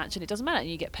exhibition match, and it doesn't matter, and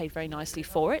you get paid very nicely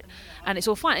for it, and it's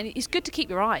all fine. And it's good to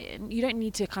keep your eye in. You don't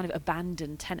need to kind of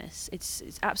abandon tennis. It's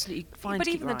absolutely fine to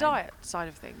keep your eye in. But even the diet side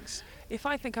of things, if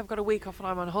I think I've got a week off and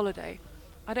I'm on holiday,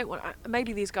 I don't want.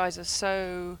 Maybe these guys are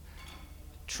so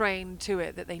trained to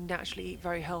it that they naturally eat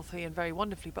very healthy and very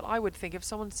wonderfully, but I would think if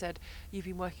someone said, you've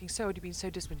been working so hard, you've been so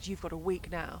disciplined, you've got a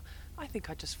week now, I think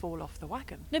I'd just fall off the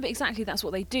wagon. No, but exactly, that's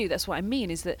what they do. That's what I mean,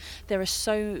 is that there are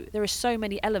so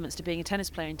many elements to being a tennis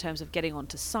player in terms of getting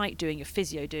onto site, doing your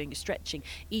physio, doing your stretching,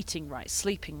 eating right,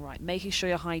 sleeping right, making sure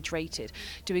you're hydrated,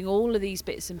 doing all of these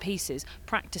bits and pieces,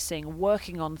 practicing,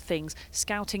 working on things,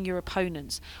 scouting your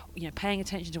opponents, paying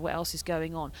attention to what else is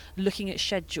going on, looking at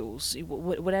schedules,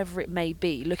 whatever it may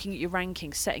be, looking at your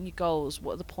rankings, setting your goals,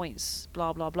 what are the points,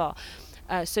 blah, blah, blah.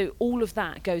 So all of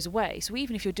that goes away. So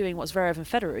even if you're doing what Zverev and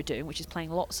Federer are doing, which is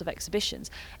playing lots of exhibitions,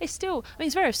 it's still,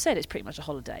 Zverev said it's pretty much a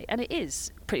holiday, and it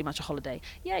is pretty much a holiday.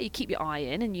 Yeah, you keep your eye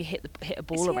in and you hit a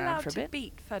ball around for a bit. Is he allowed to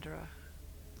beat Federer?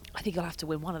 I think he'll have to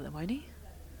win one of them, won't he?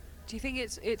 Do you think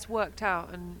it's worked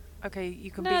out and okay,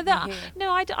 you can No, beat me here?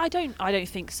 no, I don't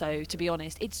think so. To be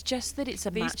honest, it's just that it's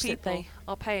a These match that people they.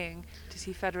 are paying to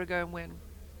see Federer go and win.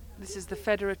 This is the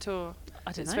Federer Tour.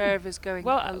 I don't that know. Zverev is going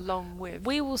Well, along with.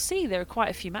 We will see. There are quite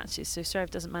a few matches, so if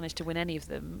Zverev doesn't manage to win any of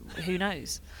them, who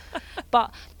knows?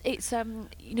 But it's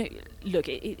look,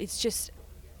 it's just.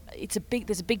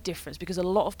 There's a big difference because a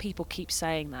lot of people keep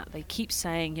saying that. They keep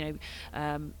saying,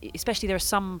 especially there are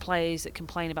some players that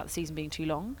complain about the season being too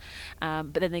long,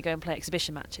 but then they go and play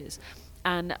exhibition matches.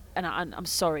 And I'm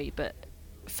sorry, but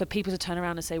for people to turn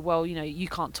around and say, well, you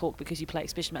can't talk because you play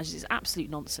exhibition matches, is absolute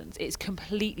nonsense. It's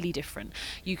completely different.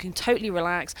 You can totally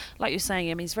relax. Like you're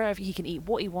saying, I mean, Zverev, he can eat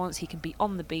what he wants. He can be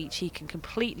on the beach. He can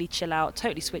completely chill out,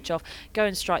 totally switch off, go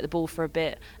and strike the ball for a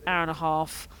bit, hour and a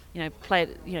half, play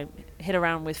it, hit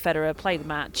around with Federer, play the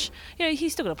match.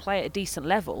 He's still going to play at a decent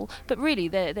level, but really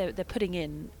they're putting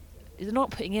in. They're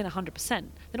not putting in 100%. They're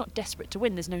not desperate to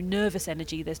win. There's no nervous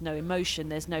energy. There's no emotion.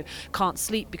 There's no can't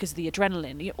sleep because of the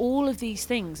adrenaline. All of these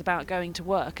things about going to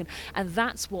work. And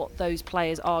that's what those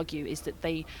players argue, is that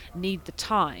they need the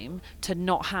time to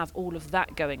not have all of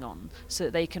that going on so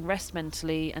that they can rest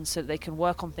mentally and so that they can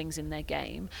work on things in their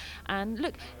game. And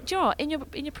look, do you know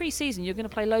what? In your pre-season, you're going to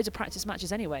play loads of practice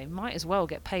matches anyway. Might as well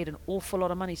get paid an awful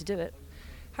lot of money to do it.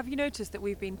 Have you noticed that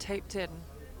we've been taped in?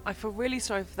 I feel really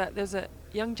sorry for that. There's a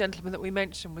young gentleman that we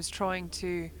mentioned was trying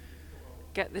to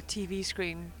get the TV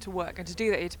screen to work, and to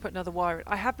do that he had to put another wire in.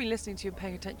 I have been listening to you and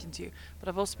paying attention to you, but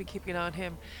I've also been keeping an eye on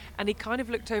him, and he kind of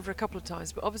looked over a couple of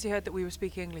times, but obviously heard that we were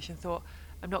speaking English and thought,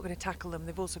 I'm not going to tackle them,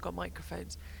 they've also got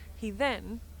microphones. He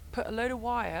then put a load of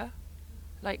wire,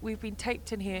 like we've been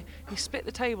taped in here, he split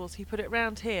the tables, he put it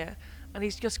round here, and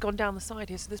he's just gone down the side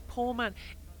here. So this poor man,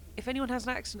 if anyone has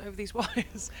an accident over these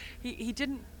wires, he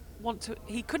didn't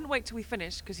he couldn't wait till we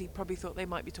finished because he probably thought they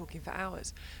might be talking for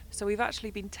hours. So we've actually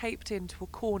been taped into a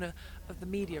corner of the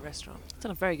media restaurant. He's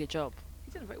done a very good job.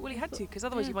 Well, he had to, because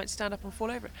otherwise you might stand up and fall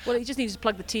over it. Well, he just needs to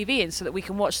plug the TV in so that we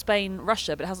can watch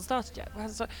Spain-Russia, but it hasn't started yet.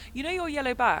 You know your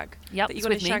yellow bag Yep, that you it's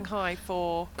got in with me. Shanghai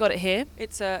for? Got it here.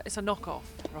 It's a knockoff,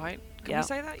 right? Can we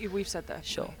say that? We've said that.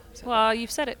 Sure. Well, you've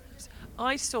said it.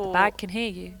 I saw. The bag can hear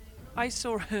you. I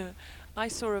saw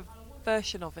a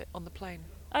version of it on the plane.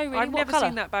 Oh, really? I've What never colour?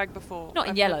 seen that bag before. Not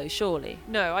in yellow, surely.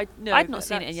 No, I've not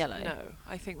seen it in yellow. No,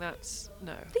 I think that's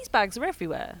no. These bags are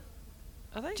everywhere.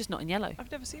 Are they? Just not in yellow.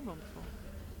 I've never seen one before.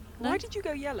 No? Why did you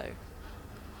go yellow?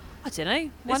 I don't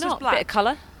know. Why This was not? black. Bit of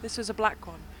colour. This was a black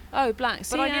one. Oh, black.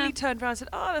 See, But I nearly turned around and said,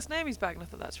 "Oh, that's Naomi's bag," and I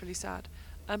thought that's really sad.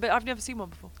 But I've never seen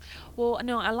one before. Well,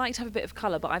 no, I like to have a bit of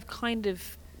colour, but I've kind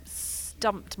of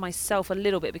stumped myself a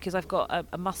little bit because I've got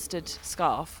a mustard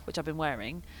scarf, which I've been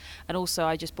wearing, and also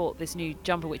I just bought this new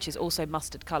jumper, which is also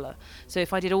mustard colour. So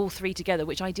if I did all three together,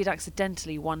 which I did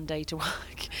accidentally one day to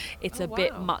work, it's a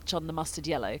bit much on the mustard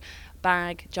yellow.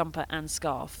 Bag, jumper, and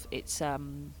scarf. It's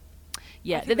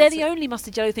yeah, they're the only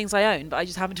mustard yellow things I own, but I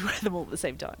just happen to wear them all at the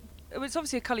same time. It's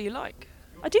obviously a colour you like.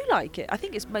 I do like it. I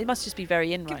think it must just be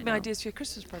very in right now. Give me ideas for your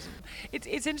Christmas present.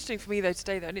 It's interesting for me though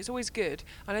today though, and it's always good.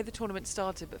 I know the tournament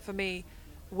started, but for me,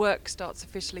 work starts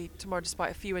officially tomorrow.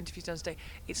 Despite a few interviews done today,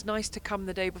 it's nice to come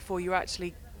the day before you're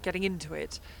actually getting into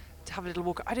it, to have a little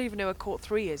walk. I don't even know where Court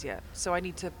 3 is yet, so I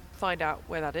need to find out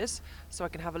where that is, so I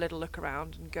can have a little look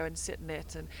around and go and sit in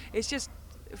it. And it's just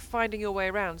finding your way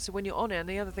around. So when you're on it, and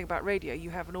the other thing about radio, you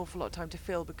have an awful lot of time to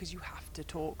fill because you have to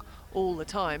talk all the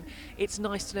time. It's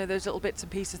nice to know those little bits and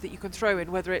pieces that you can throw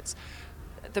in, whether it's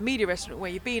the media restaurant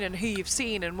where you've been and who you've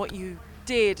seen and what you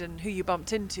did and who you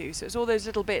bumped into. So it's all those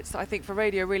little bits that I think for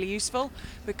radio are really useful,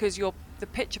 because the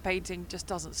picture painting just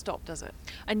doesn't stop, does it?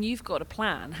 And you've got a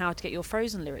plan how to get your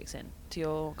Frozen lyrics in to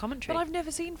your commentary. But I've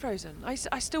never seen Frozen. I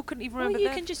still couldn't even remember. Well,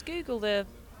 you can just Google the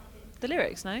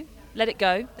lyrics, no? Let it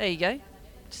go. There you go.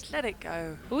 Just let it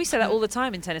go. Well, we say that all the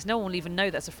time in tennis. No one will even know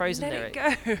that's a Frozen lyric.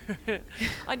 Let it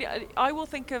go. I will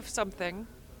think of something,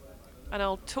 and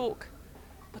I'll talk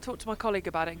to my colleague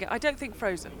about it. I don't think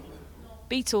Frozen.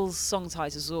 Beatles song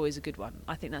titles is always a good one.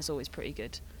 I think that's always pretty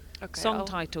good. Okay, song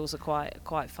titles are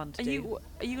quite fun to do.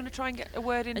 Are you going to try and get a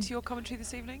word into your commentary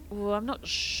this evening? Well, I'm not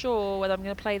sure whether I'm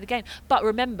going to play the game. But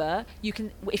remember, you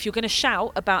can, if you're going to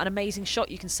shout about an amazing shot,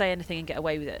 you can say anything and get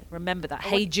away with it. Remember that.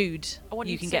 Hey Jude,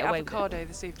 you can get away with it. Avocado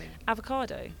this evening.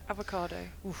 Avocado.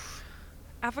 Oof.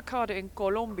 Avocado in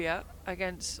Colombia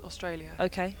against Australia.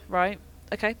 Okay, right.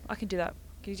 Okay, I can do that.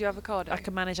 Can you do avocado? I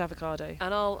can manage avocado.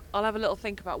 And I'll have a little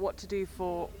think about what to do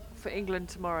for England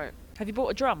tomorrow. Have you bought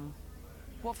a drum?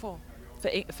 What for? For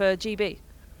GB.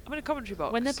 I'm in a commentary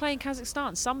box. When they're playing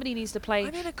Kazakhstan, somebody needs to play.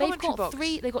 I'm in a commentary box.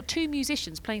 They've got two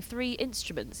musicians playing three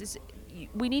instruments.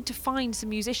 we need to find some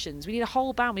musicians. We need a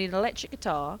whole band. We need an electric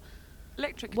guitar.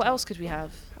 Electric What guitar. else could we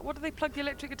have? What do they plug the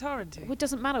electric guitar into? Well, it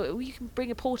doesn't matter. You can bring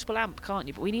a portable amp, can't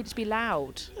you? But we need it to be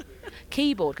loud.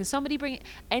 Keyboard. Can somebody bring it?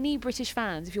 Any British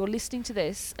fans, if you're listening to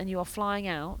this and you are flying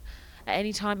out at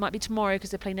any time, might be tomorrow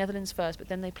because they play Netherlands first, but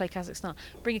then they play Kazakhstan.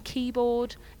 Bring a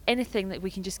keyboard, anything that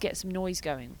we can just get some noise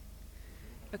going.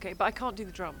 Okay, but I can't do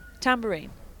the drum.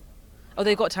 Tambourine. Oh,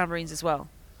 they've got tambourines as well.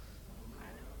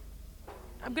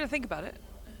 I'm going to think about it.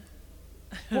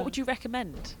 What would you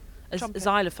recommend? A Trumpet.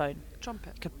 xylophone.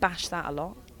 Trumpet. You could bash that a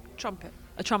lot. Trumpet.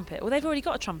 A trumpet. Well, they've already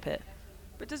got a trumpet.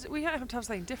 But we don't have to have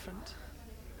something different.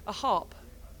 A harp.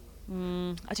 I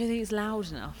don't think it's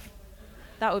loud enough.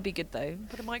 That would be good though.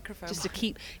 Put a microphone. Just to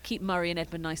keep Murray and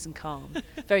Edmund nice and calm.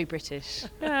 Very British.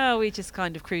 Oh, we just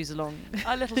kind of cruise along.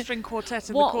 Our little string quartet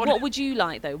in the corner. What would you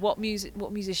like though? What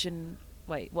instrument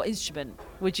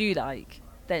would you like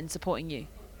then supporting you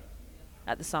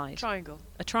at the side? Triangle.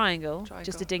 A triangle. Triangle.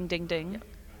 Just a ding ding ding. Yep.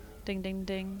 Ding ding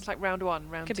ding. It's like round one,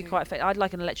 round Could two. be quite effective. I'd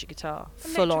like an electric guitar.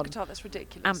 Full Electric on. guitar, that's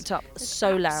ridiculous. Amped up. It's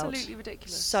So loud. Absolutely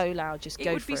ridiculous. So loud. Just it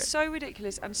go would for be it. so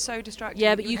ridiculous and so distracting.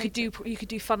 Yeah, that but you you would could hate do you could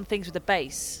do fun things with the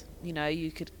bass. You know,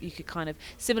 you could kind of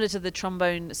similar to the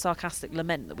trombone sarcastic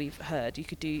lament that we've heard. You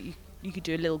could do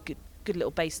a little good little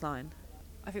bass line.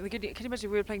 I think can you imagine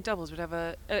if we were playing doubles? We'd have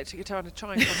a electric guitar and a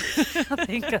triangle.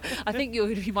 I think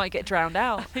you might get drowned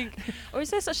out. Or is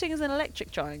there such thing as an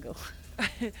electric triangle?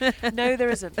 No, there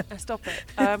isn't. Stop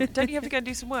it. Don't you have to go and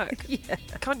do some work? Yeah.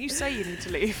 Can't you say you need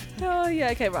to leave? Oh yeah.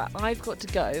 Okay. Right. I've got to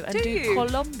go and do you?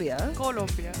 Colombia.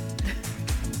 Colombia.